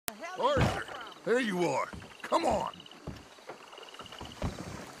Arthur, there you are. Come on.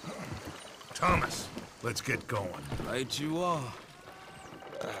 Thomas, let's get going. Right you are.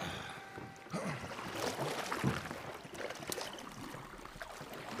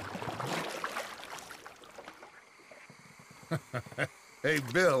 Hey,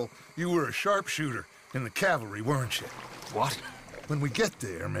 Bill, you were a sharpshooter in the cavalry, weren't you? What? When we get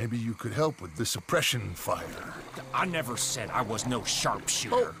there, maybe you could help with the suppression fire. I never said I was no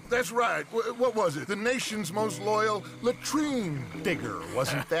sharpshooter. Oh, that's right. What was it? The nation's most loyal latrine digger,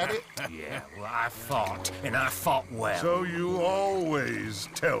 wasn't that it? Yeah, well, I fought, and I fought well. So you always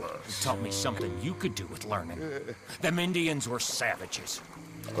tell us. Taught me something you could do with learning. Them Indians were savages.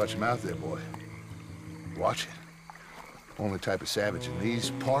 Watch your mouth there, boy. Watch it. Only type of savage in these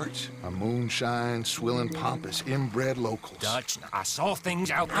parts are moonshine, swilling, pompous, inbred locals. Dutch, I saw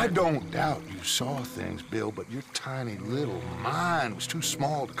things out there. I don't doubt you saw things, Bill, but your tiny little mind was too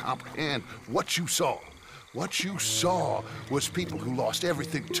small to comprehend what you saw. What you saw was people who lost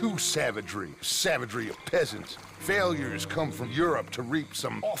everything to savagery. Savagery of peasants. Failures come from Europe to reap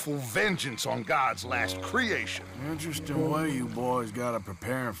some awful vengeance on God's last creation. Interesting way you boys got to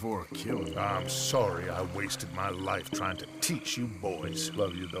preparing for a killing. I'm sorry I wasted my life trying to teach you boys.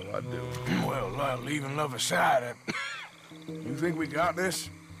 Love you though, I do. Well, leaving love aside, you think we got this?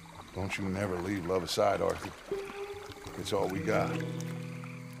 Don't you never leave love aside, Arthur. It's all we got.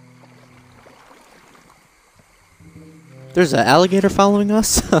 There's an alligator following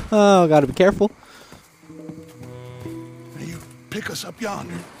us. Oh, gotta be careful. Now you pick us up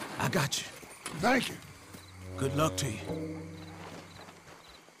yonder. I got you. Thank you. Good luck to you.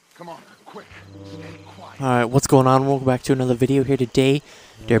 Come on, quick. Stay quiet. Alright, what's going on? Welcome back to another video here today.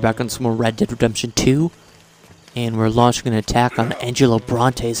 They're back on some more Red Dead Redemption 2. And we're launching an attack on Angelo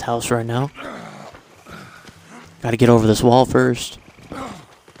Bronte's house right now. Gotta get over this wall first.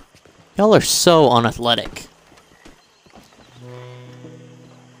 Y'all are so unathletic.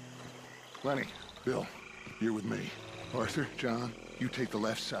 Lenny, Bill, you're with me. Arthur, John, you take the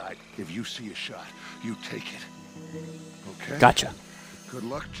left side. If you see a shot, you take it. Okay? Gotcha. Good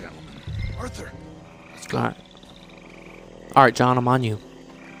luck, gentlemen. Arthur, let's go. Alright. Alright, John, I'm on you.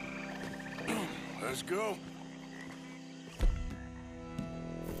 Let's go.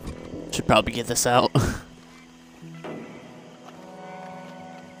 Should probably get this out.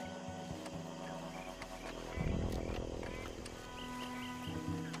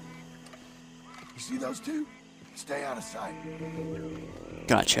 You see those two? Stay out of sight.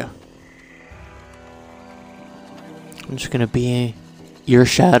 Gotcha. I'm just gonna be your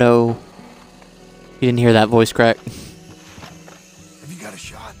shadow. You didn't hear that voice crack. Have you got a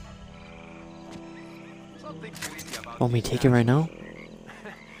shot? Want me to take it right now?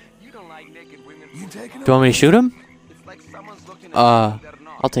 You don't like naked women. You taking Do you want me to shoot him? It's like someone's looking at you, they're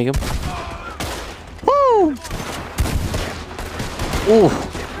not. I'll take him. Woo! Ooh.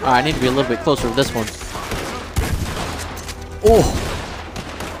 Alright, I need to be a little bit closer with this one. Oh.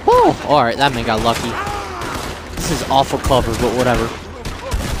 Woo! Alright, that man got lucky. This is awful cover, but whatever.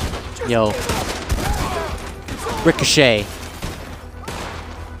 Yo. Ricochet.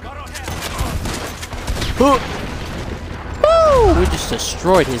 Woo! We just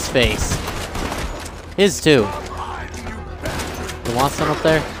destroyed his face. His too. You want some up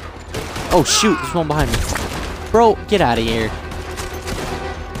there? Oh shoot, there's one behind me. Bro, get out of here.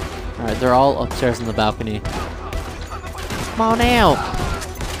 Alright, they're all upstairs in the balcony. Come on out!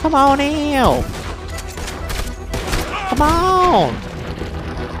 Come on out! Come on!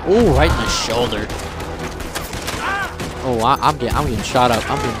 Oh, right in the shoulder. Oh, I'm getting shot up.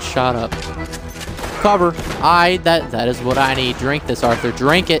 I'm getting shot up. Cover. That is what I need. Drink this, Arthur.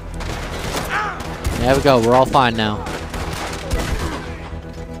 Drink it. There we go. We're all fine now.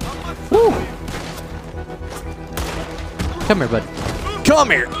 Woo. Come here, bud. Come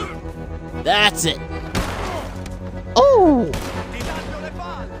here. That's it. Oh.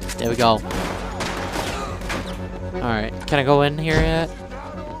 There we go. Alright. Can I go in here yet?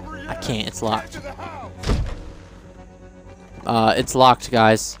 I can't. It's locked. It's locked,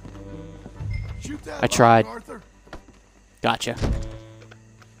 guys. I tried. Gotcha.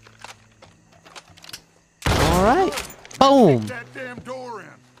 Alright. Boom.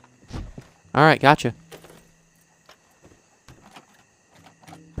 Alright, gotcha.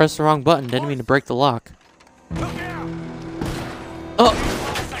 Pressed the wrong button. Didn't mean to break the lock. Oh.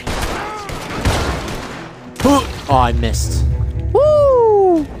 Oh, I missed.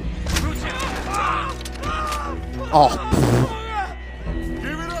 Woo! Oh.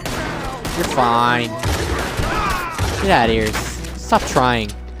 You're fine. Get out of here. Stop trying.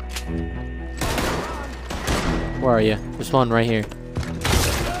 Where are you? There's one right here.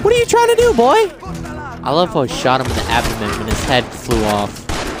 What are you trying to do, boy? I love how I shot him in the abdomen when his head flew off.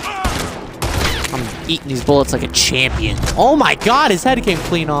 I'm eating these bullets like a champion. Oh my god, his head came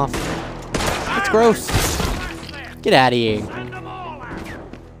clean off. That's gross. Get out of here.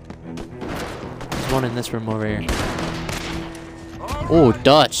 There's one in this room over here. Oh,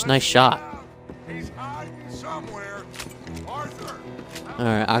 Dutch. Nice shot.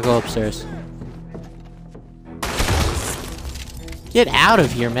 Alright, I'll go upstairs. Get out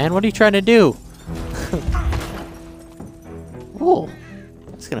of here, man. What are you trying to do? Oh,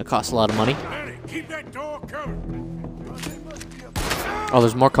 it's gonna cost a lot of money. Oh,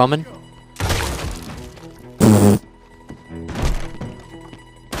 there's more coming.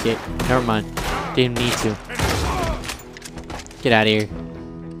 Okay, never mind. Didn't need to. Get out of here.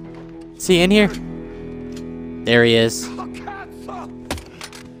 Is he in here? There he is.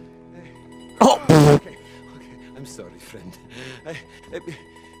 Oh! Okay, I'm sorry, friend.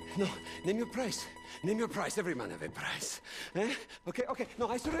 No, name your price. Name your price. Every man have a price. Eh? Okay. No,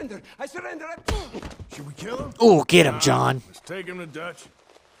 I surrender. Should we kill him? Oh, get him, John. Let's take him to Dutch.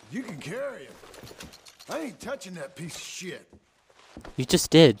 You can carry him. I ain't touching that piece of shit. You just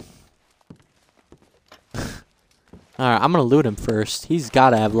did. Alright, I'm gonna loot him first. He's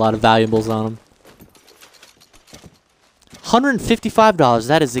gotta have a lot of valuables on him. $155.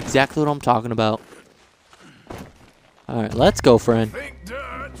 That is exactly what I'm talking about. Alright, let's go, friend. I think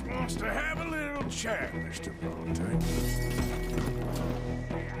Dutch wants to have a little chat, Mr. Bronte.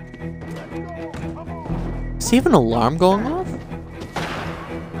 Is he have an alarm going off?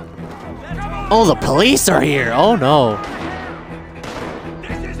 Oh, the police are here. Oh no.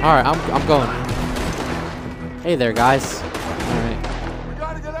 Alright, I'm going. Hey there, guys. Alright.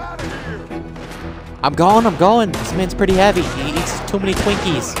 I'm going. This man's pretty heavy. He eats too many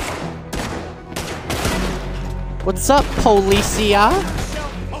Twinkies. What's up, Policia?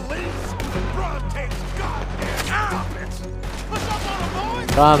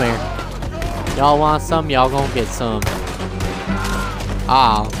 Come here. Y'all want some? Y'all gonna get some.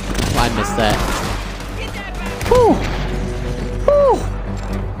 Ah, I missed that. Whew.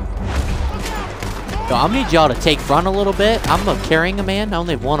 Yo, I'm gonna need y'all to take front a little bit. I'm carrying a man. I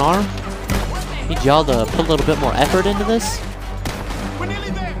only have one arm. Need y'all to put a little bit more effort into this.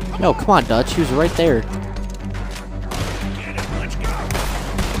 No, come on, Dutch. He was right there.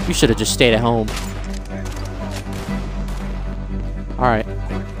 You should have just stayed at home. Alright.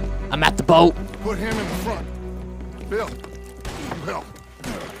 I'm at the boat. Put him in the front. Bill, you help.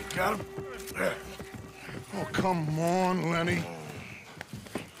 Got him? Oh, come on, Lenny.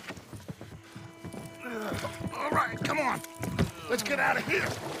 All right, come on. Let's get out of here.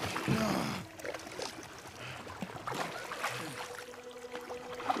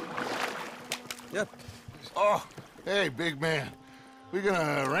 Yep. Oh, hey, big man. We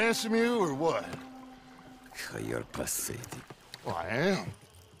gonna ransom you or what? You're pathetic. Well, I am.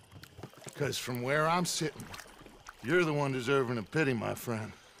 Because from where I'm sitting, you're the one deserving of pity, my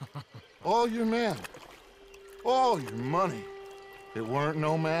friend. All your men, all your money, it weren't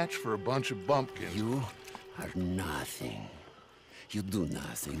no match for a bunch of bumpkins. You are nothing. You do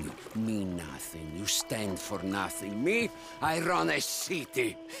nothing. You mean nothing. You stand for nothing. Me, I run a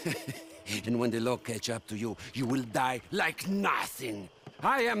city. And when the law catch up to you, you will die like nothing.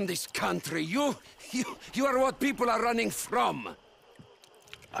 I am this country. You are what people are running from.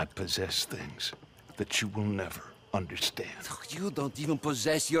 I possess things that you will never understand. You don't even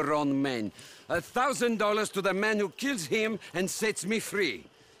possess your own men. $1,000 to the man who kills him and sets me free.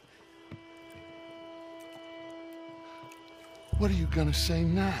 What are you gonna say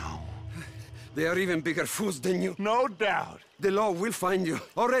now? They are even bigger fools than you. No doubt. The law will find you.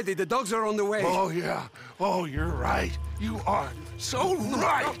 Already, the dogs are on the way. Oh, yeah. Oh, you're right. You are so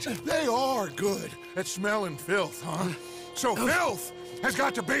right. They are good at smelling filth, huh? So filth has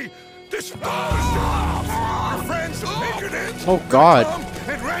got to be disposed of. Your friends, the patrons, Oh, God. come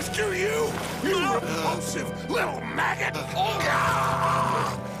and rescue you. You repulsive little maggot.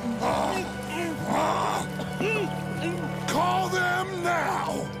 Call them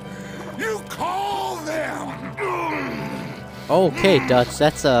now. You call them. Okay, Dutch.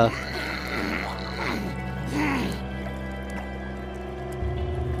 That's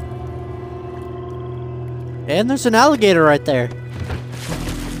And there's an alligator right there.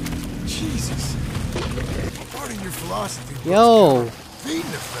 Jesus. Pardon your philosophy. Yo. Feeding a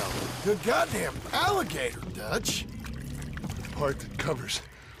fella. The goddamn alligator, Dutch. The part that covers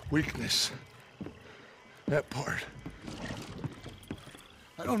weakness. That part.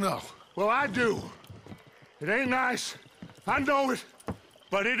 I don't know. Well, I do. It ain't nice. I know it.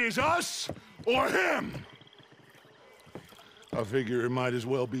 But it is us or him. I figure it might as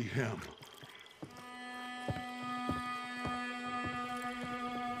well be him.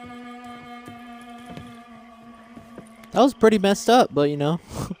 That was pretty messed up, but you know,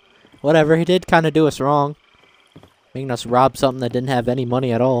 whatever. He did kind of do us wrong, making us rob something that didn't have any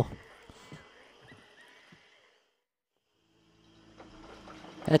money at all.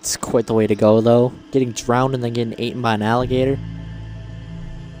 That's quite the way to go, though. Getting drowned and then getting eaten by an alligator.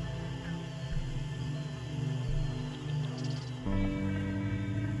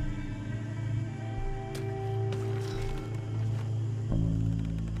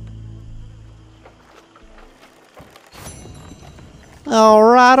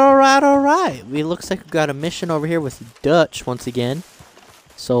 Alright, alright, alright. We looks like we got a mission over here with Dutch once again.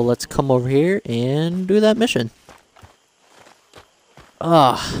 So let's come over here and do that mission.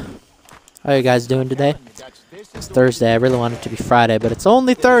 How are you guys doing today? It's Thursday. I really want it to be Friday, but it's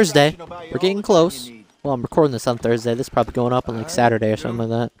only Thursday. We're getting close. Well, I'm recording this on Thursday. This is probably going up on like Saturday or something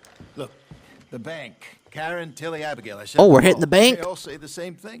like that. Look, the bank. Karen, Tilly, Abigail. I said Oh, we're hitting the bank? They all say the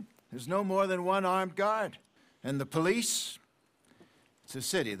same thing. There's no more than one armed guard. And the police? It's a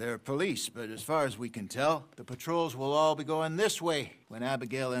city. There are police, but as far as we can tell, the patrols will all be going this way when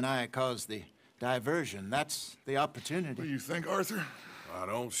Abigail and I cause the diversion. That's the opportunity. What do you think, Arthur? I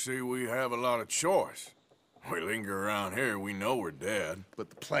don't see we have a lot of choice. We linger around here, we know we're dead. But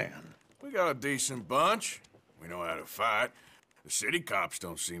the plan? We got a decent bunch. We know how to fight. The city cops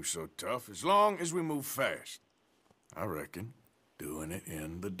don't seem so tough as long as we move fast. I reckon doing it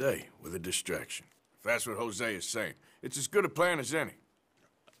in the day with a distraction. If that's what Jose is saying, it's as good a plan as any.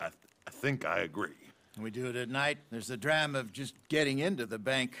 I think I agree. We do it at night. There's the drama of just getting into the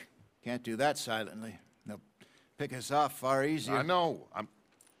bank. Can't do that silently. They'll pick us off far easier. I know. I'm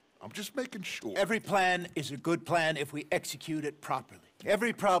just making sure. Every plan is a good plan if we execute it properly.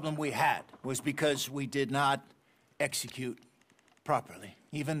 Every problem we had was because we did not execute properly.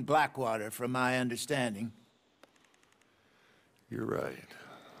 Even Blackwater, from my understanding. You're right.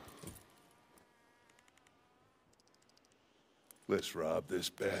 Let's rob this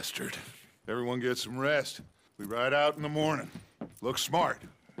bastard. Everyone get some rest. We ride out in the morning. Look smart.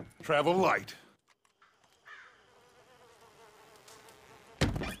 Travel light.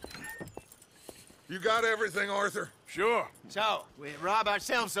 You got everything, Arthur? Sure. So, we rob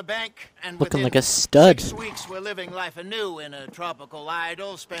ourselves a bank, and Looking within like a stud. 6 weeks we're living life anew in a tropical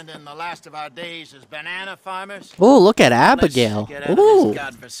idyll, spending the last of our days as banana farmers. Oh, look at Abigail. Let's get out of Ooh, this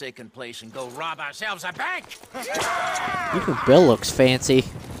godforsaken place and go rob ourselves a bank! even Bill looks fancy.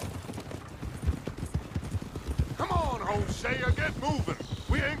 Come on, Hosea, get moving.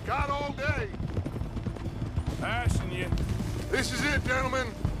 We ain't got all day. Passing you. This is it, gentlemen.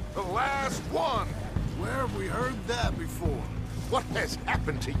 The last one. Where have we heard that before? What has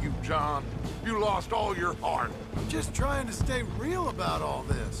happened to you, John? You lost all your heart. I'm just trying to stay real about all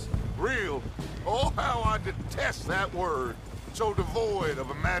this. Real? Oh, how I detest that word. So devoid of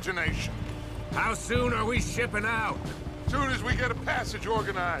imagination. How soon are we shipping out? Soon as we get a passage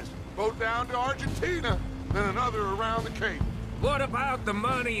organized. Boat down to Argentina, then another around the Cape. What about the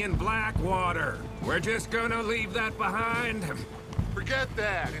money in Blackwater? We're just gonna leave that behind? Forget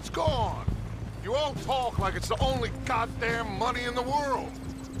that. It's gone. You all talk like it's the only goddamn money in the world.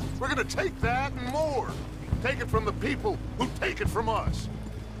 We're gonna take that and more. Take it from the people who take it from us.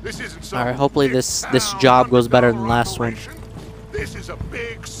 This isn't some Alright, hopefully this town job goes better than the undercover last one. operation. This is a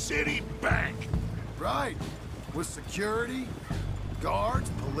big city bank. Right. With security, guards,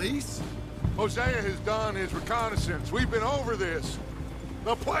 police. Hosea has done his reconnaissance. We've been over this.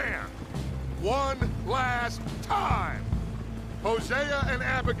 The plan. One last time. Hosea and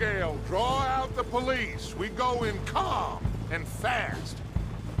Abigail draw out the police. We go in calm and fast.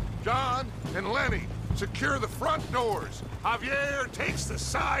 John and Lenny secure the front doors. Javier takes the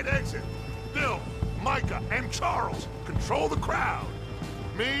side exit. Bill, Micah, and Charles control the crowd.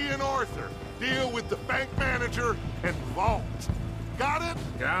 Me and Arthur deal with the bank manager and vault. Got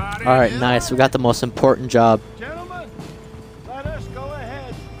it? Got it. Alright, nice. We got the most important job. Gentlemen, let us go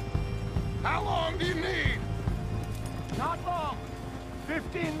ahead. How long do you need? Not long.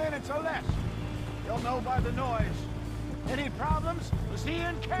 15 minutes or less. You'll know by the noise. Any problems? We'll see you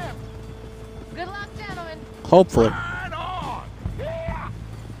in camp. Good luck, gentlemen. Hopefully. Right on! Yeah!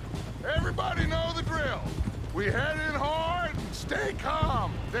 Everybody know the drill. We head in hard and stay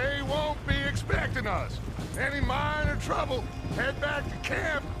calm. They won't be expecting us. Any minor trouble, head back to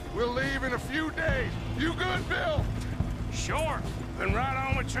camp. We'll leave in a few days. You good, Bill? Sure. Then right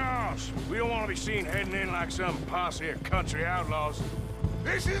on with Charles. We don't want to be seen heading in like some posse of country outlaws.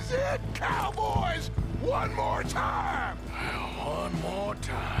 This is it, cowboys! One more time! One more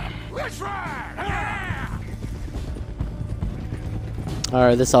time. Let's ride! Yeah!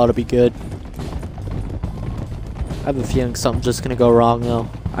 Alright, this ought to be good. I have a feeling something's just gonna go wrong, though.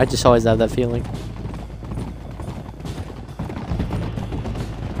 I just always have that feeling.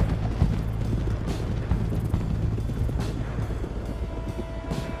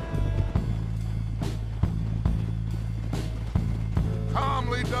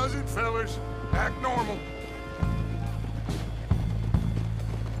 Calmly does it, fellas. Act normal.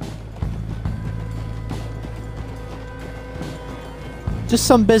 Just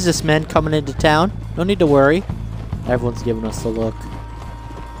some businessmen coming into town. No need to worry. Everyone's giving us the look.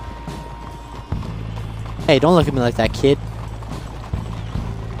 Hey, don't look at me like that, kid.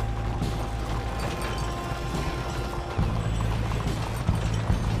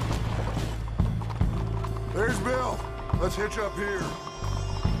 There's Bill. Let's hitch up here.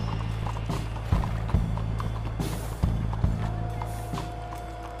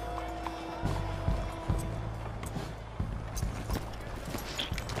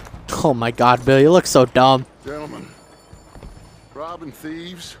 Oh my god, Bill, you look so dumb. Gentlemen, robbing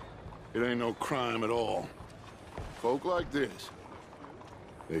thieves, it ain't no crime at all. Folk like this,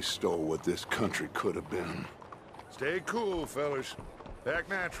 they stole what this country could have been. Stay cool, fellas. Act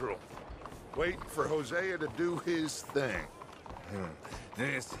natural. Wait for Hosea to do his thing.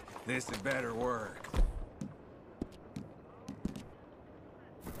 This had better work.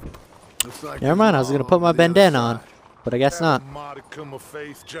 Looks like Never mind, I was gonna put my bandana on, but I guess not. Have a modicum of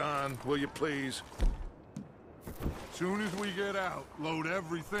faith, John, will you please? Soon as we get out, load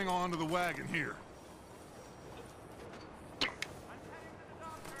everything onto the wagon here.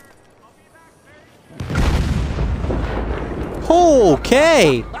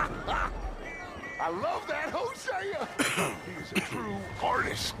 Okay. I love that, Hosea. He's a true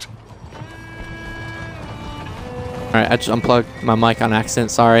artist. Alright, I just unplugged my mic on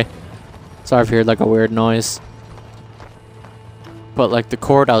accident, sorry. Sorry if you heard like a weird noise. But like the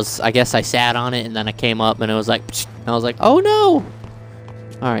cord, I guess I sat on it and then I came up and it was like, psh, and I was like, oh no!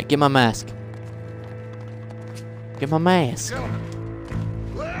 Alright, get my mask. Get my mask.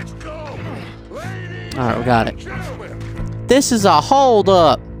 Let's go. Ladies Alright, we got it. and gentlemen. This is a hold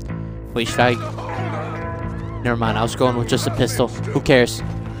up. Wait, should I? Never mind, I was going with just a pistol. Who cares?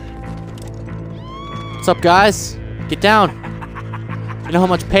 What's up, guys? Get down. You know how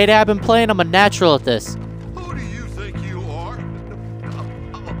much payday I've been playing? I'm a natural at this. Who do you think you are?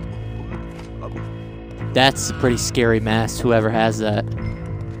 That's a pretty scary mask, whoever has that.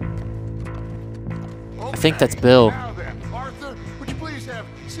 I think that's Bill. Now then, Arthur, would you please have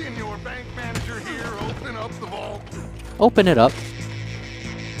Senior Bank Manager here open up the vault? Open it up.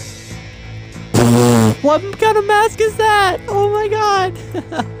 What kind of mask is that? Oh my god.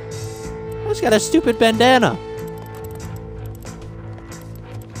 I just got a stupid bandana.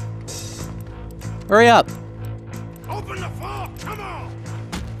 Hurry up. Open the vault, come on!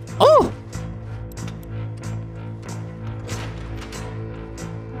 Oh!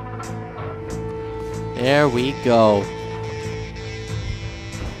 There we go.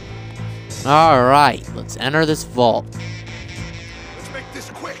 Alright, let's enter this vault. Let's make this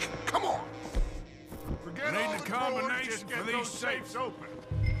quick, come on! Forget Need all the the combination just for get these those safes open.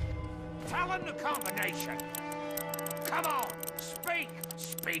 Tell him the combination. Come on, speak,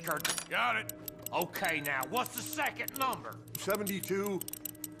 speaker. Got it. Okay, now, what's the second number? 72.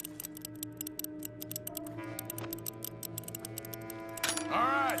 All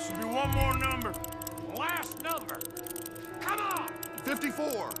right, should be one more number. Last number. Come on.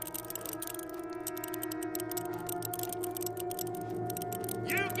 54.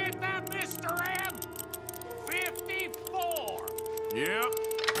 You get that, Mr. M? 54. Yep.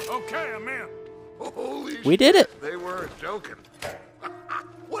 Okay, I'm in. Holy We did it. They weren't joking.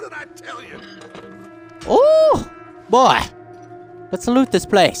 What did I tell you? Oh! Boy! Let's loot this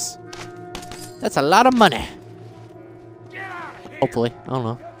place. That's a lot of money. Get out of here. Hopefully. I don't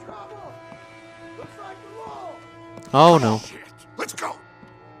know. Oh no. Shit. Let's go.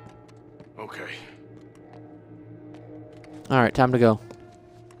 Okay. Alright, time to go.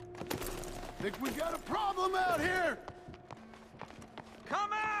 Think we got a problem out here?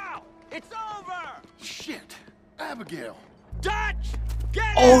 Come out. It's over. Shit. Abigail. Dutch,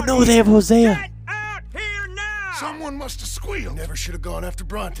 get Oh out no, here. they have Hosea. Get out here now. Someone must have squealed. Never should have gone after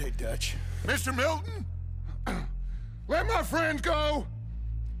Bronte, Dutch. Mr. Milton? Let my friends go.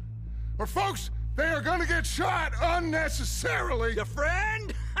 Or folks, they are gonna get shot unnecessarily. Your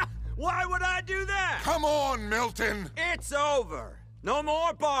friend? Why would I do that? Come on, Milton. It's over. No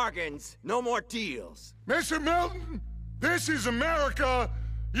more bargains. No more deals. Mr. Milton, this is America.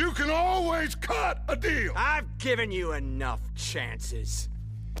 You can always cut a deal. I've given you enough chances.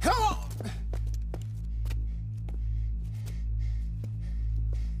 Come on.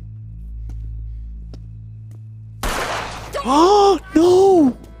 Oh,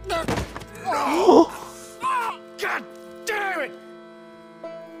 no! God damn it!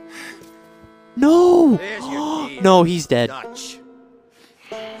 No! There's your deal, No, he's dead. Dutch.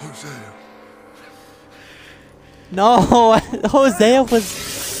 No, Hosea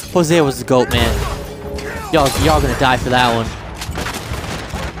was the GOAT, man. Y'all gonna die for that one.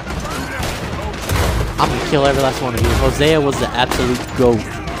 I'm gonna kill every last one of you. Hosea was the absolute GOAT.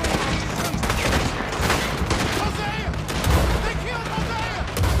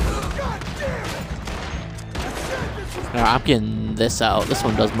 Alright, I'm getting this out. This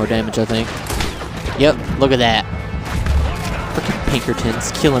one does more damage, I think. Yep, look at that. Freaking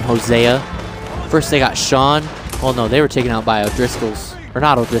Pinkertons killing Hosea. First they got Sean. Well, no, they were taken out by O'Driscoll's. Or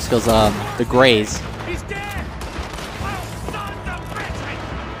not O'Driscoll's, the Greys. He's dead!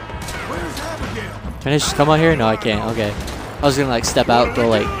 Where's Abigail? Can I just come out here? No, I can't. Okay. I was gonna, like, step out, go,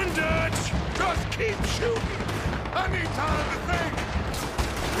 like... Dutch? Just keep shooting. I need time to think.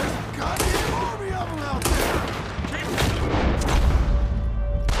 There's a goddamn army of them out there.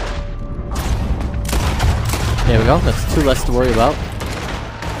 There we go. That's 2 less to worry about.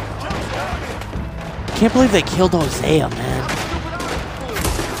 Can't believe they killed Hosea, man.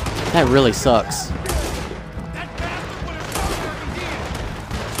 That really sucks.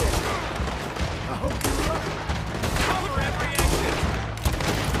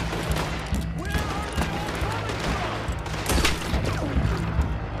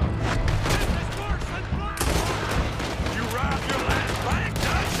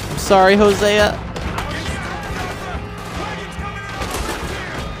 I'm sorry, Hosea.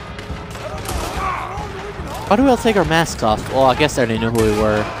 Why do we all take our masks off? Well, I guess I already knew who we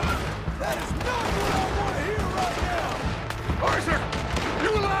were. Arthur, you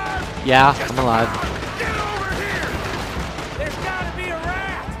alive? Yeah, I'm alive. Get over here! There's gotta be a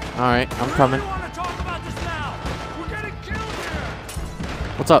rat! Alright, I'm coming. I want to talk about this now! We're getting killed here!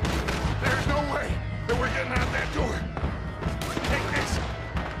 What's up? There's no way that we're getting out that door. Take this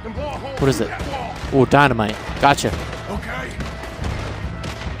and blow a hole What is through it? that wall. Oh, dynamite. Gotcha. Okay.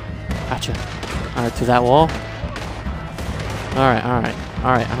 Gotcha. Alright, through that wall. Alright, alright.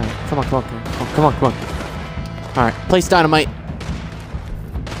 Alright, alright. Come on, come on, come on, come on, come on. Alright, place dynamite.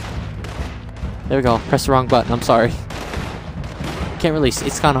 There we go. Press the wrong button. I'm sorry. Can't really see.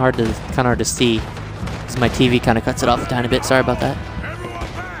 It's kind of hard to see. Because my TV kind of cuts it off a tiny bit. Sorry about that. Everyone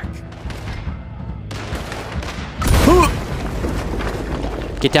back!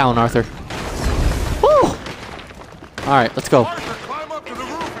 Get down, Arthur. Woo! Alright, let's go. Arthur, climb up to the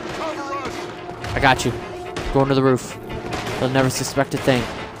roof and cover us. I got you. Going to the roof. They'll never suspect a thing.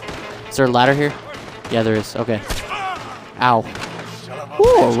 Is there a ladder here? Yeah, there is. Okay. Ow.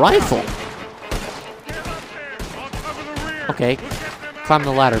 Ooh, a rifle. Get up there. I'll cover the rear. Okay. Climb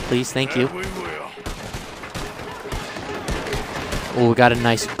the ladder, please. Thank you. We will. Oh, we got a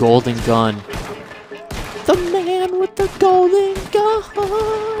nice golden gun. The man with the golden gun.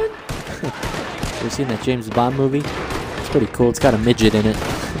 Ever seen that James Bond movie? It's pretty cool. It's got a midget in it.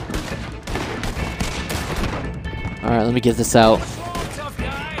 Alright, let me get this out.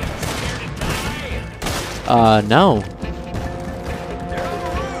 No.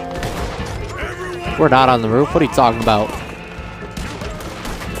 We're not on the roof. What are you talking about?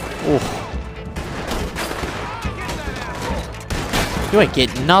 Oh. You ain't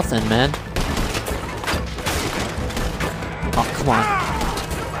getting nothing, man. Oh, come on.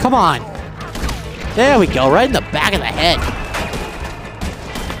 Come on. There we go. Right in the back of the head.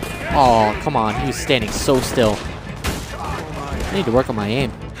 Oh, come on. He was standing so still. I need to work on my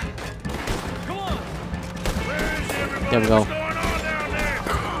aim. There we go.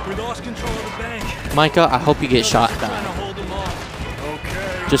 We lost control of the bank. Micah, I hope you get shot. Hold them off.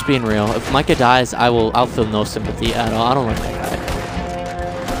 Okay. Just being real. If Micah dies, I'll feel no sympathy at all. I don't like that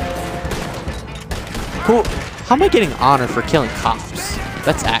guy. Cool. How am I getting honor for killing cops?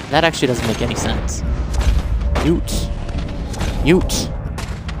 That actually doesn't make any sense. Ute. Ute.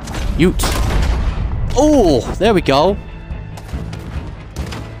 Ute. Oh, there we go.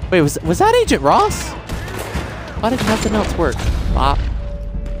 Wait, was that Agent Ross? Why did nothing else work? Bop.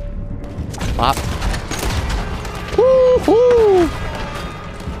 Bop. Woo-hoo!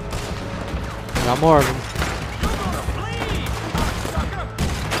 Got more of them.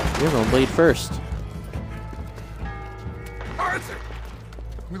 You're gonna bleed first. Arthur!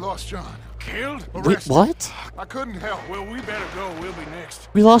 We lost John. Killed? Wait, Arrested. what? I couldn't help. Well, we better go. We'll be next.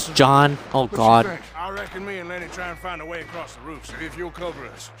 We lost John. Oh, What you God. think? I reckon me and Lenny try and find a way across the roof, so if you'll cover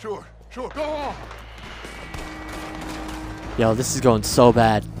us. Sure, sure. Go on. Yo, this is going so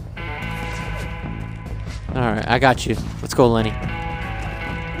bad. Alright, I got you. Let's go, Lenny.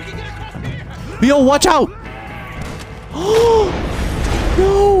 Yo, watch out! No!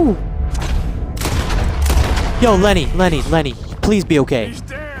 Yo, Lenny, please be okay. He's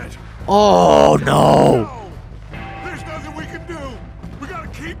dead. Oh no! There's nothing we can do. We gotta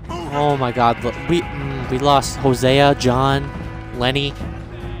keep moving. Oh my God, look, we lost Hosea, John, Lenny.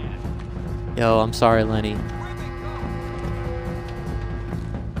 Yo, I'm sorry, Lenny.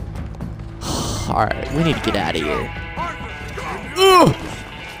 All right, we need to get out of here. Ugh!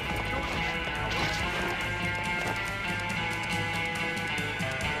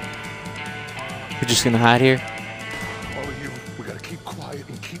 We're just gonna hide here. All of you, we gotta keep quiet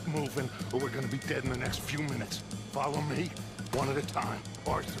and keep moving, or we're gonna be dead in the next few minutes. Follow me, one at a time.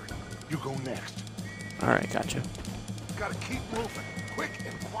 Arthur, you go next. All right, gotcha. Gotta keep moving, quick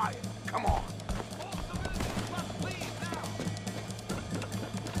and quiet. Come on.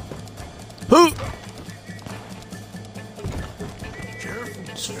 Who?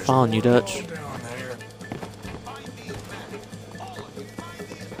 Just following you, Dutch.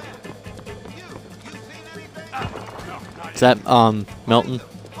 Is that Milton?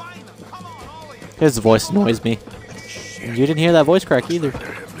 His voice annoys me. You didn't hear that voice crack either.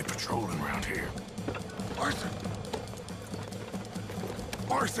 They're heavily patrolling around here. Arthur!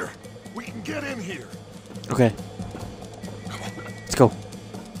 Arthur! We can get in here! Okay. Let's go.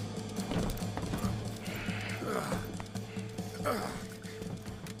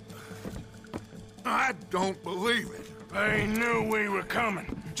 I don't believe it. They knew we were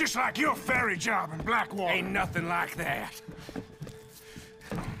coming. Just like your ferry job in Blackwater. Ain't nothing like that.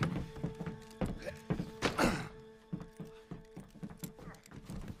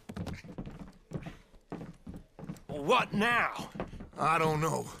 What now? I don't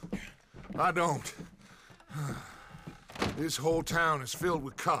know. I don't. This whole town is filled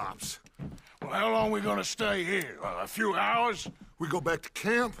with cops. Well, how long we gonna stay here? A few hours? We go back to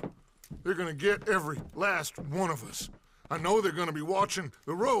camp, they're gonna get every last one of us. I know they're gonna be watching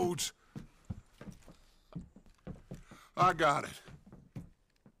the roads. I got it.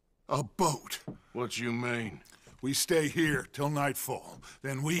 A boat. What you mean? We stay here till nightfall.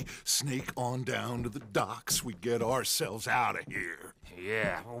 Then we sneak on down to the docks. We get ourselves out of here.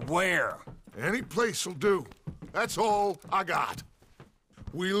 Yeah, where? Any place'll do. That's all I got.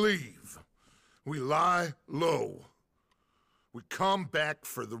 We leave. We lie low. We come back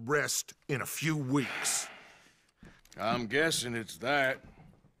for the rest in a few weeks. I'm guessing it's that.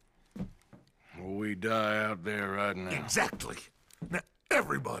 Or we die out there right now. Exactly. Now,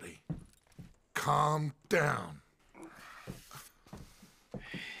 everybody, calm down.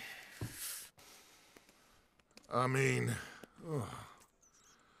 I mean,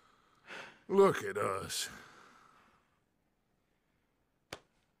 look at us.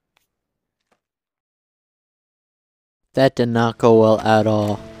 That did not go well at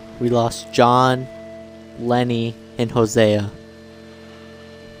all. We lost John, Lenny, and Hosea.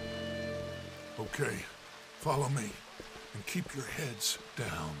 Okay, follow me, and keep your heads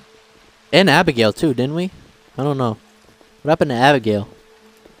down. And Abigail too, didn't we? I don't know. What happened to Abigail?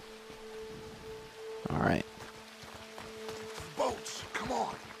 Alright. Boats, come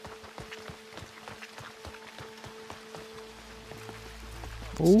on.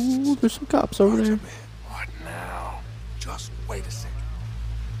 Ooh, there's some cops over there. What now? Just wait a second.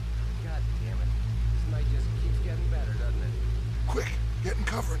 God damn it. This night just keeps getting better, doesn't it? Quick, get in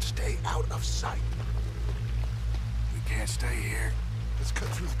cover and stay out of sight. We can't stay here. Let's cut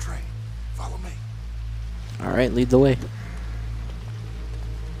through the train. Follow me. Alright, lead the way.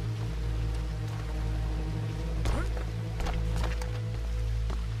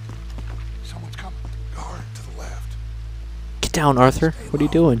 Someone's coming. Guard to the left. Get down, Arthur. What are you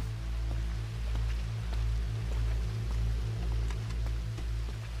doing?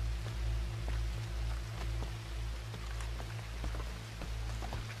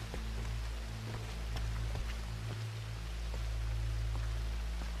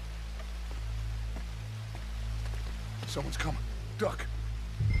 Someone's coming. Duck.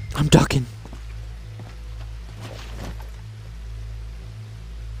 I'm ducking.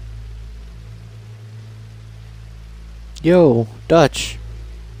 Yo, Dutch.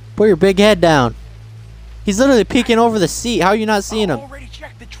 Put your big head down. He's literally peeking over the seat. How are you not seeing him? I already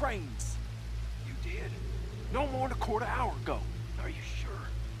checked the trains. You did? No more than a quarter hour ago. Are you sure?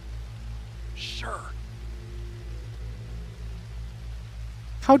 Sure.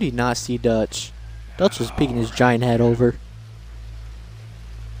 How do you not see Dutch? Dutch was peeking his giant head over.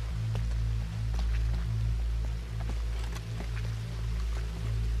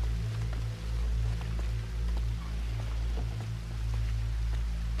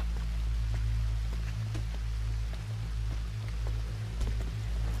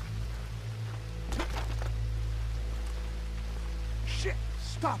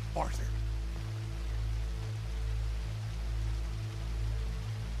 Stop, Arthur.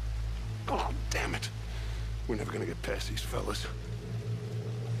 Oh, damn it. We're never gonna get past these fellas.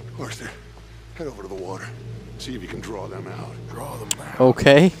 Arthur, head over to the water. See if you can draw them out. Draw them out?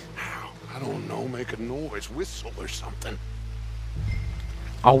 Okay. How? I don't know. Make a noise. Whistle or something.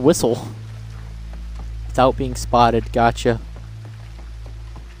 I'll whistle. Without being spotted. Gotcha.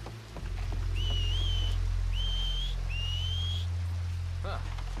 Huh.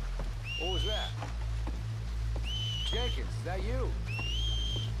 What was that? Jenkins, is that you?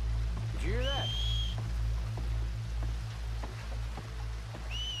 Did you hear that?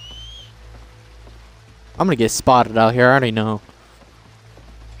 I'm gonna get spotted out here. I already know.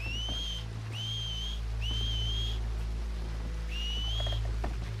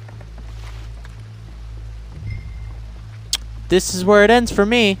 This is where it ends for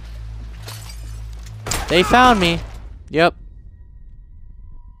me. They found me. Yep.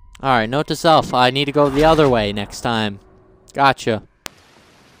 Alright, note to self. I need to go the other way next time. Gotcha.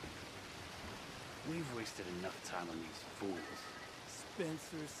 We've wasted enough time on these fools.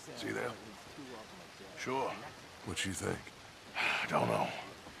 See that? Sure. What you think? I don't know.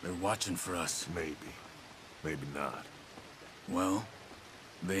 They're watching for us. Maybe. Maybe not. Well,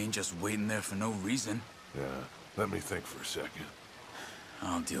 they ain't just waiting there for no reason. Yeah. Let me think for a second.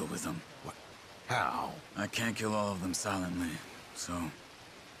 I'll deal with them. What? How? I can't kill all of them silently, so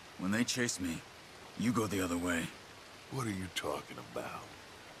when they chase me, you go the other way. What are you talking about?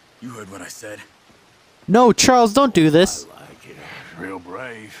 You heard what I said. No, Charles, don't do this. I like it. Real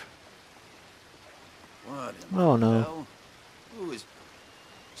brave. What? Oh no. Hell? Who is...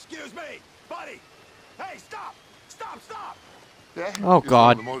 Excuse me, buddy! Hey, stop! Stop, stop! That Oh, is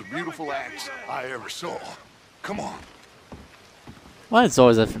God. one of the most beautiful acts I ever saw. Come on. Why does it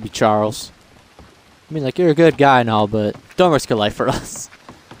always have to be Charles? I mean, like, you're a good guy and all, but don't risk your life for us.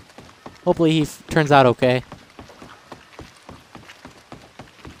 Hopefully he turns out okay.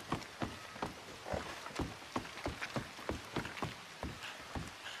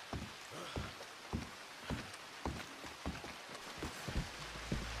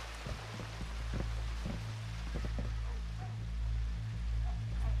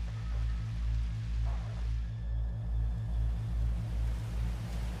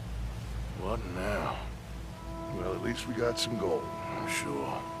 What now? Well, at least we got some gold. I'm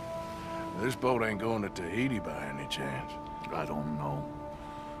sure. This boat ain't going to Tahiti by any chance. I don't know.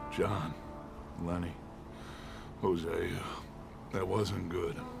 John, Lenny, Hosea, that wasn't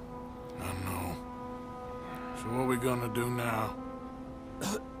good. I know. So what we gonna do now?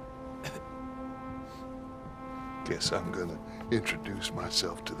 Guess I'm gonna introduce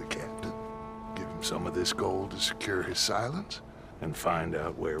myself to the captain. Give him some of this gold to secure his silence, and find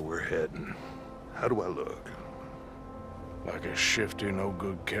out where we're heading. How do I look? Like a shifty,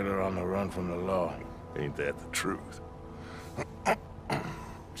 no-good killer on the run from the law. Ain't that the truth?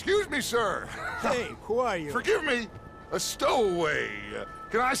 Excuse me, sir. Hey, who are you? Forgive me. A stowaway.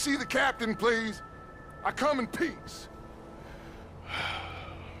 Can I see the captain, please? I come in peace.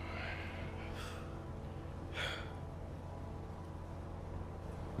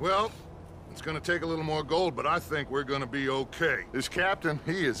 Well, it's gonna take a little more gold, but I think we're gonna be okay. This captain,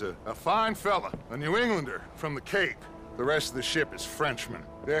 he is a fine fella, a New Englander from the Cape. The rest of the ship is Frenchmen.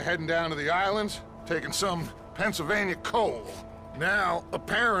 They're heading down to the islands, taking some Pennsylvania coal. Now,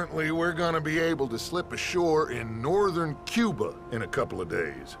 apparently, we're gonna be able to slip ashore in northern Cuba in a couple of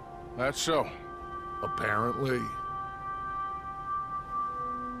days. That's so. Apparently.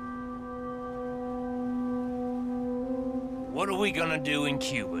 What are we gonna do in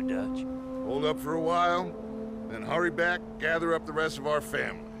Cuba, Dutch? Hold up for a while, then hurry back, gather up the rest of our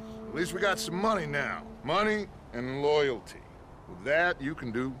family. At least we got some money now. Money and loyalty. With that, you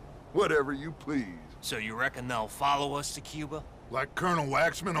can do whatever you please. So you reckon they'll follow us to Cuba? Like Colonel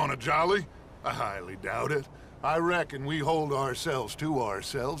Waxman on a jolly? I highly doubt it. I reckon we hold ourselves to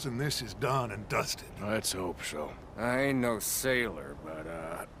ourselves, and this is done and dusted. Let's hope so. I ain't no sailor, but,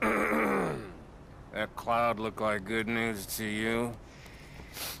 that cloud look like good news to you?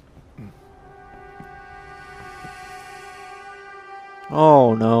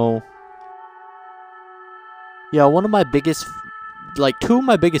 Oh no. Yeah, one of my biggest, like, two of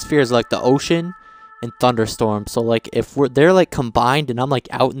my biggest fears are, like, the ocean and thunderstorms. So, like, if they're, like, combined and I'm, like,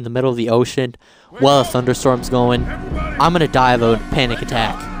 out in the middle of the ocean while a thunderstorm's going, I'm gonna die of a panic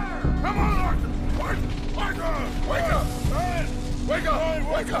attack. Come on, Arthur! Wake up! Wake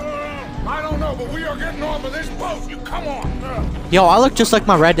up! Wake up! I don't know, but we are getting off of this boat. You come on! Yo, I look just like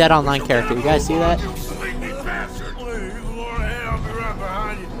my Red Dead Online character. You guys see that? You sleepy bastard! Please, you go ahead. I'll be right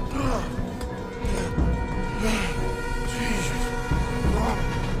behind you. Jesus.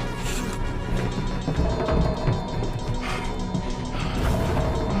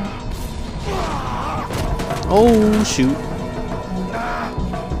 Oh, shoot.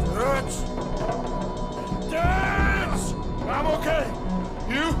 Dutch! I'm okay.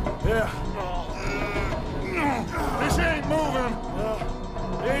 You? Yeah. This ain't moving.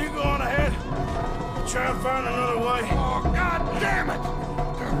 Yeah, you go on ahead. Try and find another way. Oh, God damn it!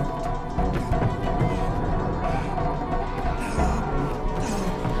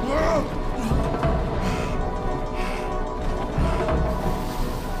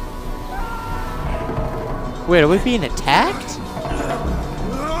 Wait, are we being attacked?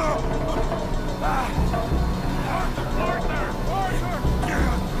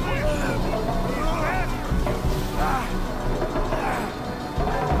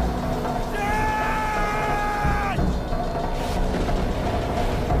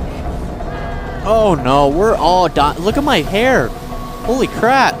 Oh no, we're all dying. Look at my hair. Holy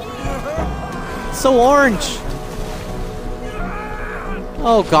crap. It's so orange.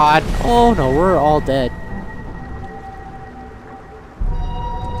 Oh god. Oh no, we're all dead.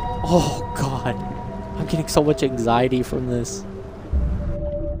 Oh god. I'm getting so much anxiety from this.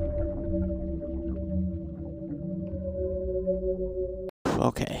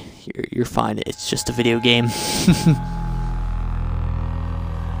 Okay, you're fine. It's just a video game.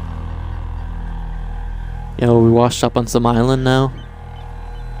 Yo, we washed up on some island now.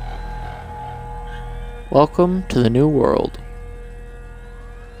 Welcome to the new world.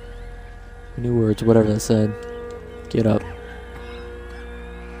 New words, whatever that said. Get up.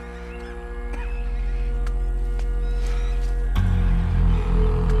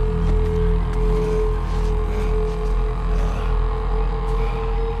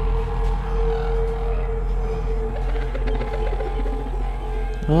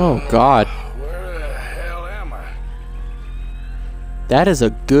 Oh God. Where the hell am I? That is a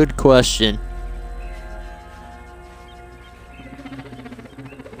good question.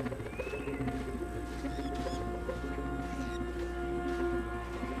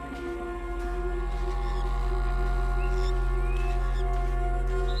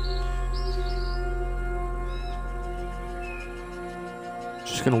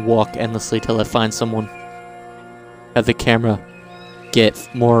 Just gonna walk endlessly till I find someone. Have the camera get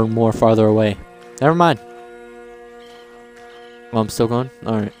more and more farther away. Never mind. Oh, I'm still going?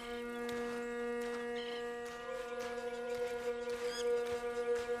 Alright.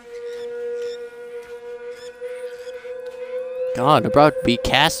 God, I'm about to be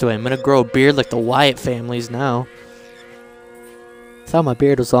Castaway. I'm gonna grow a beard like the Wyatt families now. I thought my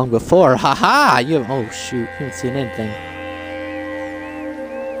beard was long before. Haha! You have, oh shoot, you haven't seen anything.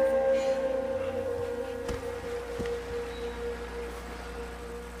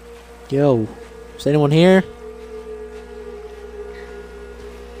 Yo, is anyone here?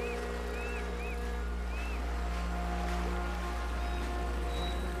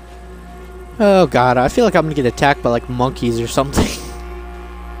 Oh god, I feel like I'm gonna get attacked by like monkeys or something.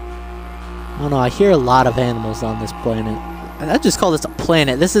 I don't know, I hear a lot of animals on this planet. I just call this a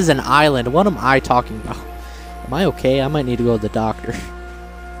planet. This is an island. What am I talking about? Am I okay? I might need to go to the doctor.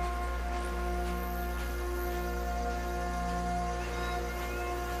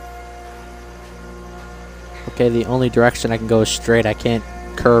 Okay, the only direction I can go is straight. I can't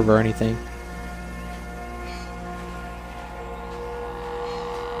curve or anything.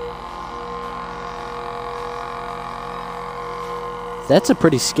 That's a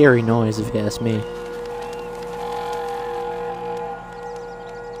pretty scary noise if you ask me.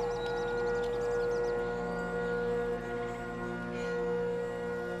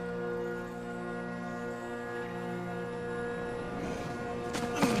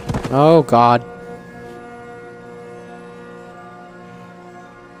 Oh god.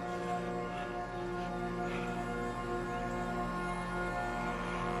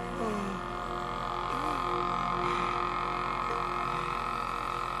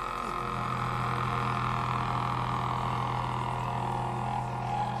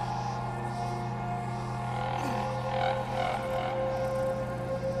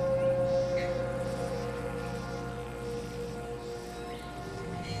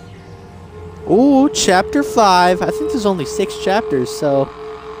 Ooh, chapter 5. I think there's only 6 chapters, so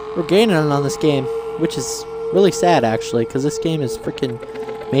we're gaining on this game, which is really sad, actually, because this game is freaking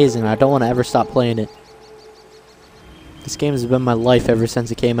amazing. I don't want to ever stop playing it. This game has been my life ever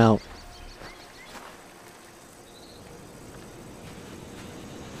since it came out.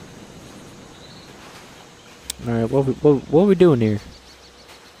 Alright, what are we doing here?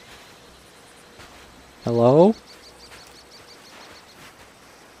 Hello?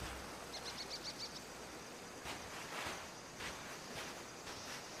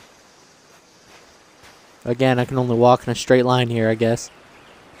 Again, I can only walk in a straight line here, I guess.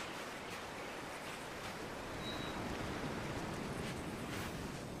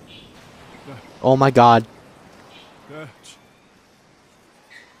 Oh my God. Dutch.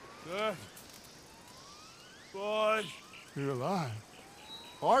 Dutch. Boy. You're alive.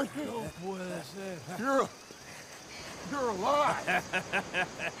 Arthur? You're alive.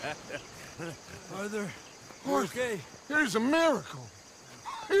 Arthur. Okay. It is a miracle.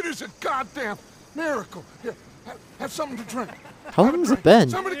 It is a goddamn miracle. Here, have something to drink. How long has it been?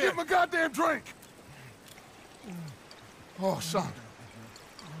 Somebody give him a goddamn drink. Oh, son.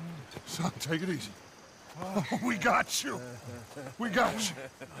 Son, take it easy. Oh, we got you. We got you.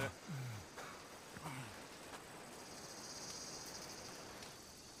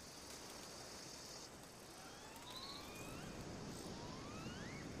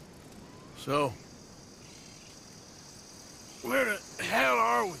 So, where the hell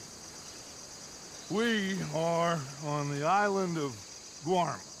are we? We are on the island of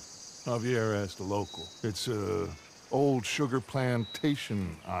Guarma. Javier asked the local. It's a old sugar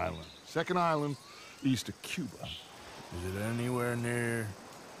plantation island. Second island east of Cuba. Is it anywhere near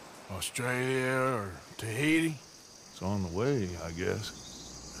Australia or Tahiti? It's on the way, I guess.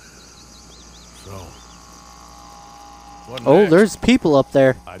 So, what Oh, next? there's people up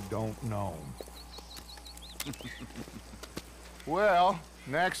there. I don't know. Well,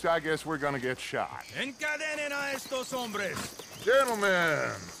 next I guess we're gonna get shot. Encadenen a estos hombres.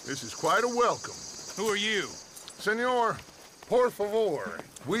 Gentlemen, this is quite a welcome. Who are you? Senor, por favor,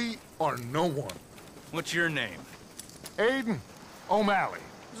 we are no one. What's your name? Aiden O'Malley.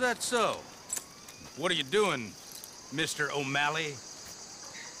 Is that so? What are you doing, Mr. O'Malley?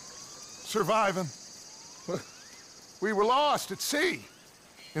 Surviving. We were lost at sea,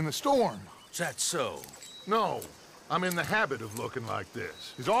 in the storm. Is that so? No, I'm in the habit of looking like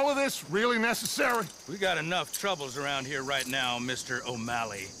this. Is all of this really necessary? We got enough troubles around here right now, Mr.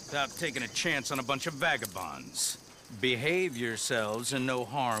 O'Malley, without taking a chance on a bunch of vagabonds. Behave yourselves and no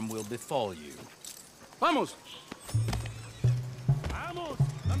harm will befall you. Vamos! Vamos!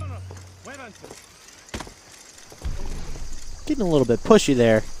 Getting a little bit pushy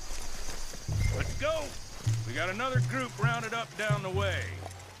there. Let's go! We got another group rounded up down the way.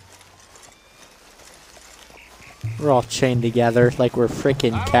 We're all chained together like we're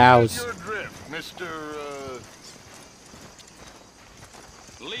freaking cows. Your drift, Mr.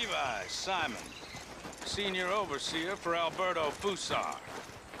 Levi Simon, senior overseer for Alberto Fusar.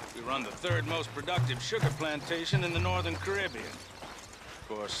 We run the third most productive sugar plantation in the Northern Caribbean. Of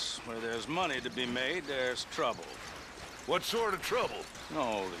course, where there's money to be made, there's trouble. What sort of trouble?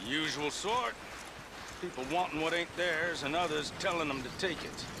 Oh, the usual sort. People wanting what ain't theirs and others telling them to take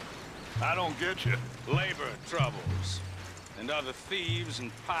it. I don't get you. Labor troubles. And other thieves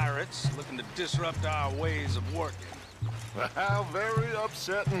and pirates looking to disrupt our ways of working. How very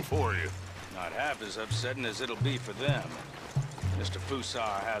upsetting for you. Not half as upsetting as it'll be for them. Mr.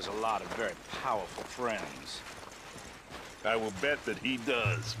 Fusar has a lot of very powerful friends. I will bet that he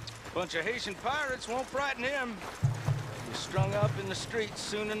does. Bunch of Haitian pirates won't frighten him. He's strung up in the streets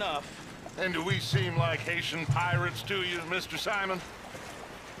soon enough. And do we seem like Haitian pirates to you, Mr. Simon?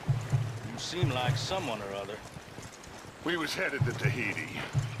 You seem like someone or other. We was headed to Tahiti.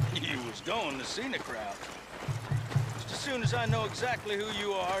 You was going to scenic route. Just as soon as I know exactly who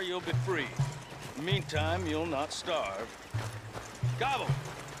you are, you'll be free. In the meantime, you'll not starve. Cabo,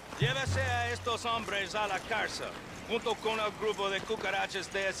 llévese a estos hombres a la cárcel, junto con el grupo de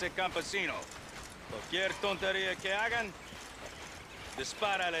cucarachas de ese campesino. Cualquier tontería que hagan,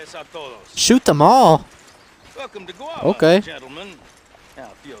 dispárales a todos. Shoot them all. Welcome to Guava, Okay. gentlemen.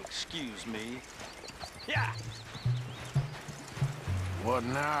 Now, if you'll excuse me. Yeah. What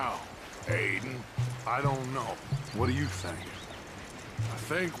now, Aiden? I don't know. What do you think? I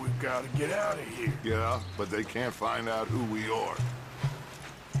think we've got to get out of here. Yeah, but they can't find out who we are.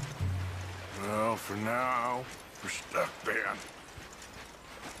 Well, for now, we're stuck then.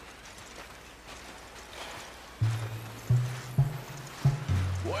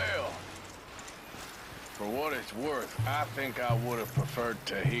 Well, for what it's worth, I think I would have preferred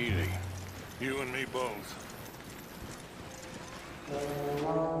Tahiti. You and me both.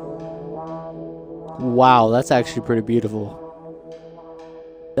 Wow, that's actually pretty beautiful.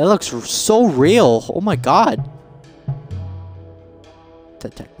 That looks so real. Oh my god. The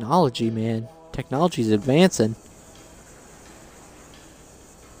technology, man. Technology's advancing.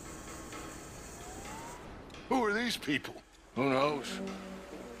 Who are these people? Who knows?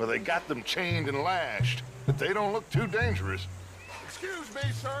 Well, they got them chained and lashed, but they don't look too dangerous. Excuse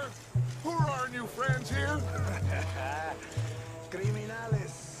me, sir. Who are our new friends here?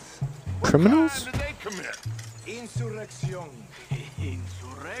 Criminals? What crime did they commit? Insurrección.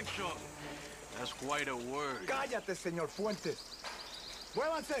 Insurrection. That's quite a word. Cállate, señor Fuentes.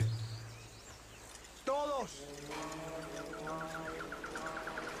 Muévanse. Todos.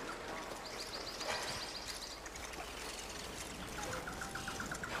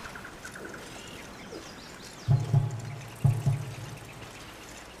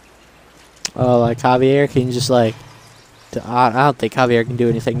 Oh, like Javier can just like... I don't think Javier can do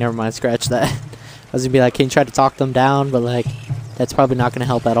anything. Never mind, scratch that. I was gonna be like, can you try to talk them down? But like, that's probably not gonna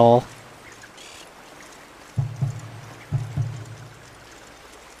help at all.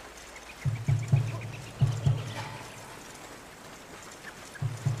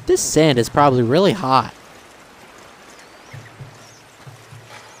 This sand is probably really hot.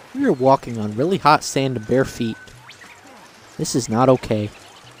 We are walking on really hot sand to bare feet. This is not okay.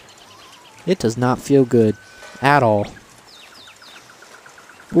 It does not feel good at all.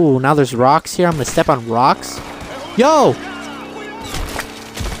 Ooh, now there's rocks here. I'm gonna step on rocks. Yo!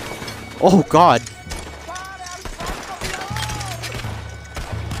 Oh, God.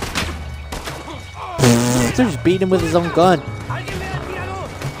 They're just beating him with his own gun.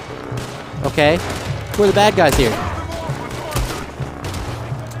 Okay. Who are the bad guys here?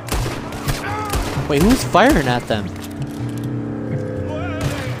 Wait, who's firing at them?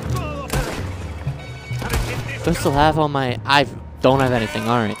 Do I still have all my... I don't have anything.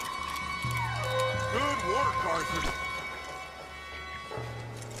 Alright. Good work, Arthur.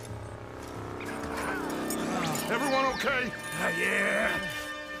 Everyone okay? Yeah.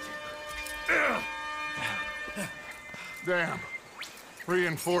 Damn.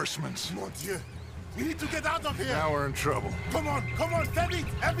 Reinforcements. Mon Dieu. We need to get out of here. Now we're in trouble. Come on, fais vite.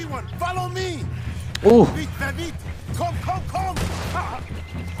 Everyone, follow me. Ooh. Vite, fais vite. Come.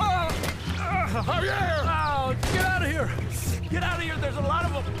 Javier! Oh, get out of here. Get out of here. There's a lot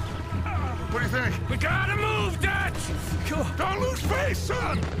of them. What do you think? We gotta move, Dutch. Don't lose face,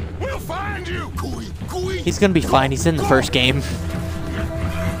 son! We'll find you! Cui. He's gonna be fine. He's in the first game.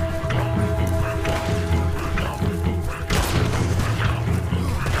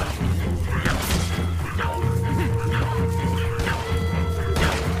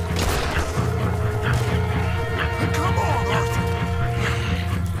 Come on, Arthur.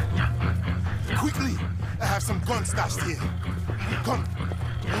 Quickly. I have some guns stashed here. Come.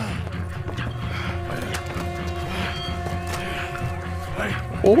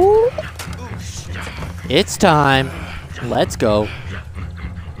 Ooh. It's time. Let's go.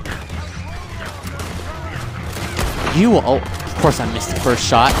 You... Oh, of course I missed the first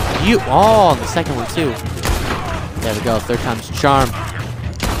shot. You... Oh, the second one too. There we go. Third time's a charm.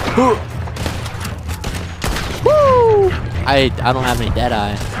 Woo! I don't have any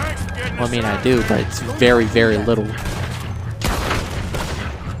Deadeye. Well, I mean, I do, but it's very, very little.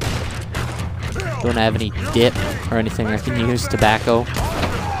 Don't have any dip or anything I can use. Tobacco.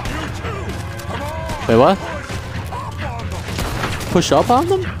 Wait, what? Push up on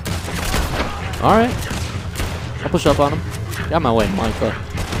them? Alright. I'll push up on them. Get out of my way, Micah.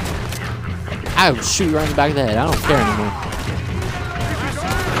 I will shoot you right in the back of the head. I don't care anymore.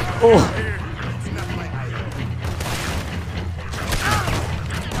 Oh.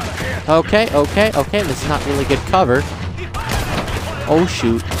 Okay. This is not really good cover. Oh,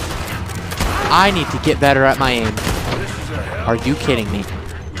 shoot. I need to get better at my aim. Are you kidding me?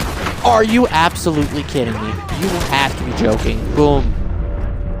 Are you absolutely kidding me? You have to be joking. Boom.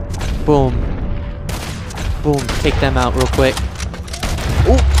 Boom. Boom. Take them out real quick.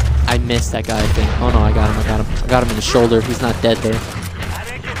 Ooh. I missed that guy, I think. Oh, no, I got him. I got him in the shoulder. He's not dead there.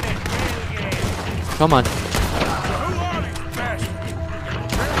 Come on.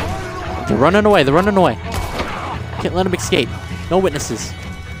 They're running away. Can't let him escape. No witnesses.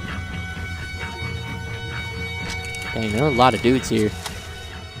 Dang, there are a lot of dudes here.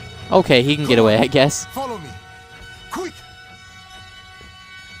 Okay, he can get away, I guess. Follow me. Quick.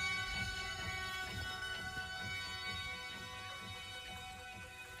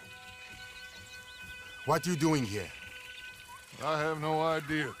 What you doing here? I have no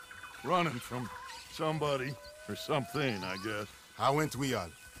idea. Running from somebody or something, I guess. How went we all?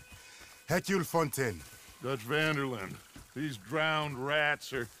 Hercule Fontaine. Dutch Vanderland. These drowned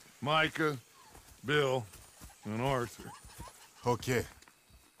rats are Micah, Bill, and Arthur. Okay.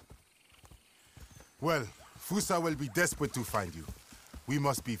 Well, Fusa will be desperate to find you. We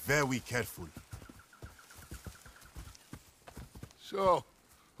must be very careful. So,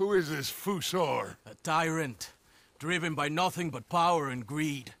 who is this Fusar? A tyrant, driven by nothing but power and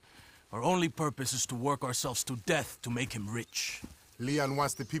greed. Our only purpose is to work ourselves to death to make him rich. Leon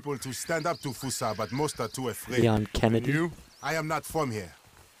wants the people to stand up to Fusa, but most are too afraid. Leon Kennedy. You? I am not from here.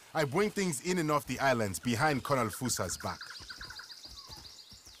 I bring things in and off the islands behind Colonel Fusa's back.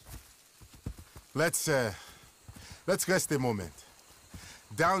 Let's rest a moment.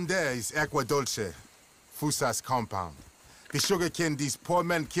 Down there is Agua Dulce, Fusa's compound. The sugarcane these poor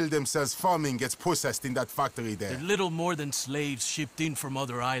men kill themselves farming gets processed in that factory there. They're little more than slaves shipped in from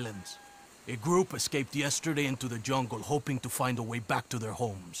other islands. A group escaped yesterday into the jungle, hoping to find a way back to their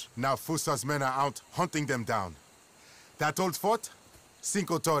homes. Now Fusa's men are out hunting them down. That old fort?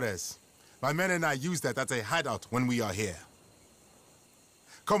 Cinco Torres. My men and I use that as a hideout when we are here.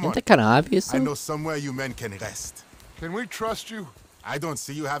 Come on. Isn't that kind of obvious? I know somewhere you men can rest. Can we trust you? I don't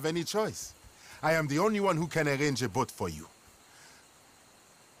see you have any choice. I am the only one who can arrange a boat for you.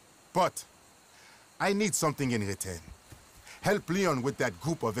 But I need something in return. Help Leon with that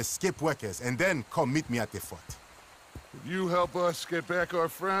group of escaped workers and then come meet me at the fort. If you help us get back our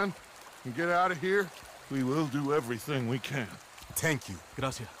friend and get out of here, we will do everything we can. Thank you.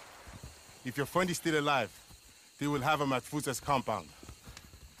 Gracias. If your friend is still alive, they will have him at Fusa's compound.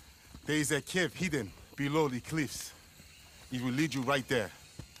 There is a cave hidden below the cliffs. It will lead you right there.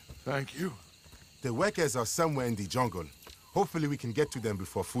 Thank you. The workers are somewhere in the jungle. Hopefully we can get to them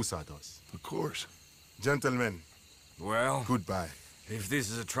before Fusa does. Of course. Gentlemen. Well, goodbye. If this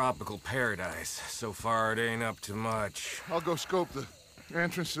is a tropical paradise, so far it ain't up to much. I'll go scope the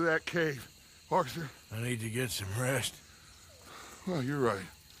entrance to that cave. Arthur? I need to get some rest. Well, you're right.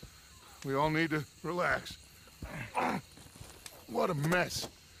 We all need to relax. What a mess.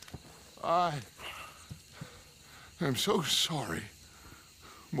 I am so sorry,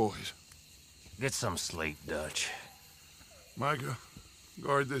 boys. Get some sleep, Dutch. Micah,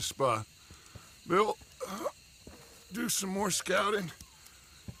 guard this spot. Bill, do some more scouting.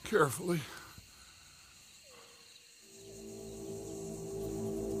 Carefully.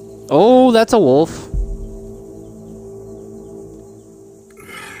 Oh, that's a wolf.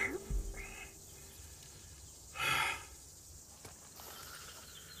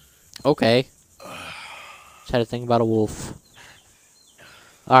 Okay. Just had to think about a wolf.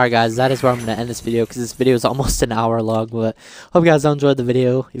 Alright guys, that is where I'm going to end this video, because this video is almost an hour long, but hope you guys enjoyed the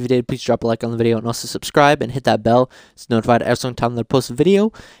video. If you did, please drop a like on the video, and also subscribe, and hit that bell so notified every single time that I post a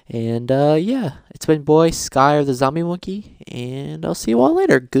video. And yeah, it's been boy, Sky, or the Zombie Monkey, and I'll see you all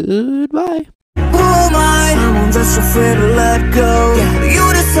later. Goodbye. Who am I? I'm just afraid to let go.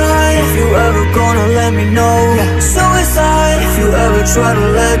 You decide if you ever gonna let me know. Suicide if you ever try to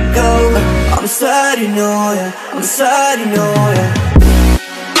let go. I'm sad, you know, yeah. I'm sad, you know, yeah.